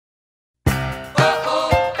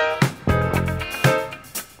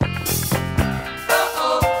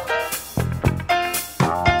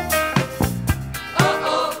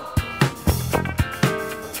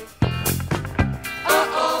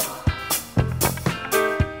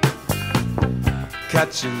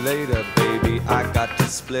Catch you later, baby, I got to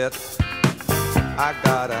split. I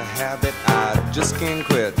got a habit I just can't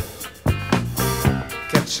quit.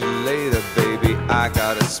 Catch you later, baby, I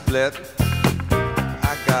gotta split.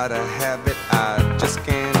 I got a habit I just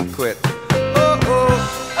can't quit. Oh, oh,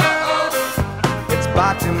 it's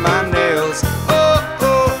biting my nails. Oh,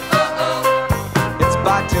 oh, it's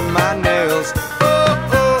biting my nails. Oh,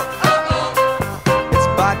 oh, it's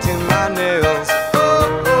biting my nails.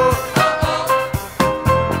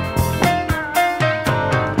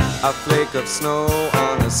 A flake of snow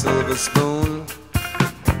on a silver spoon,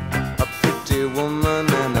 a pretty woman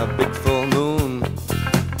and a big full moon,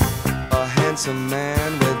 a handsome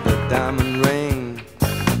man with a diamond ring.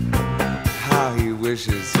 How he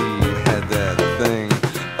wishes he had that thing.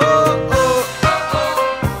 Oh, oh,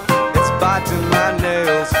 it's biting my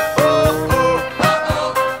nails. Oh,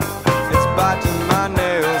 oh, it's biting my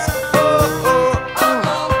nails. Oh, oh,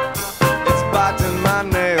 it's biting my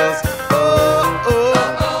nails.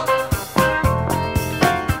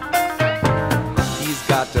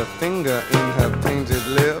 A finger in her painted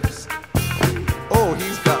lips. Oh,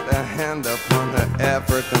 he's got a hand upon her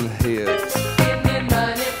African hips. Give me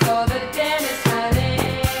money for the dentist, honey.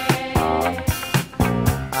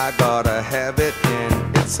 I got a habit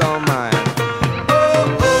and it's all mine.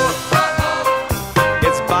 Oh, oh,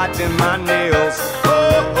 it's biting my nails. Oh,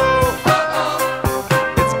 oh,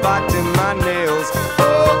 it's biting my nails.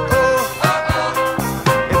 Oh, oh,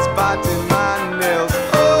 it's biting my nails.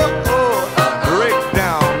 Oh, oh,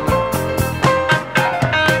 breakdown.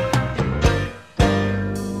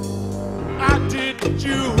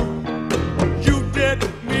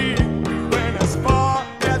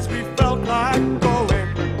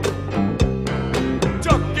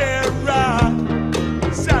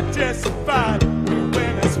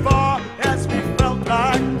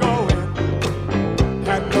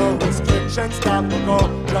 Stop and go,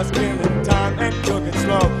 just killing time and took it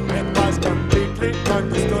slow. It was completely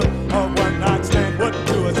understood. A one-night stand would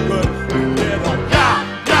do us good. We did a yeah,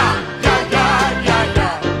 yeah, yeah, yeah, yeah,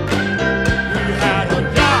 yeah. We had a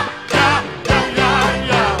yeah, yeah, yeah, yeah,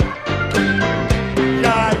 yeah.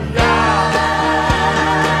 Yeah, yeah,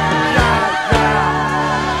 yeah, yeah.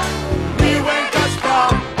 We went as far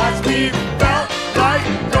as we felt like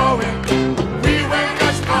going. We went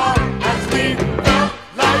as far as we felt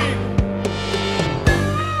like.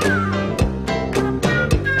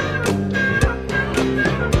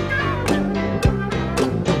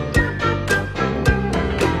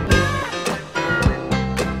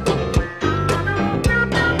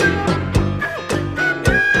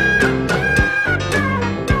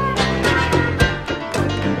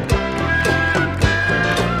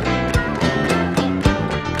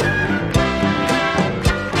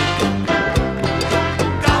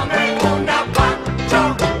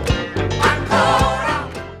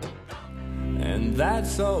 And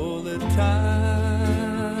that's all the time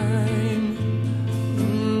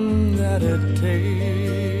that it takes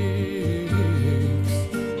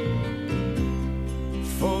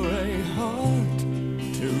for a heart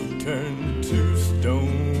to turn to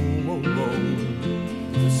stone.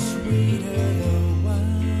 The sweeter the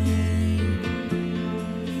wine,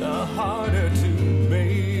 the harder to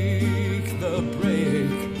make the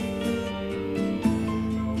break.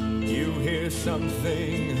 You hear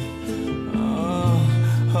something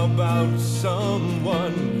about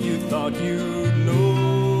someone you thought you'd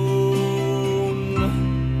known.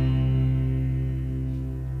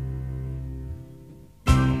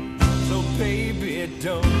 So baby,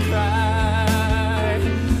 don't cry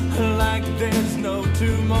like there's no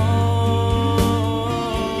tomorrow.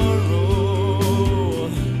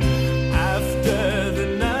 After the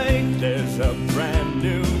night, there's a brand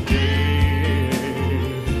new day,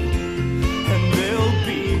 and there'll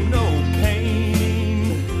be no pain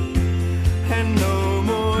and no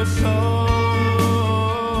more sorrow.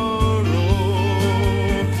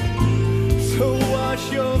 So wash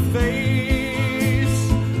your face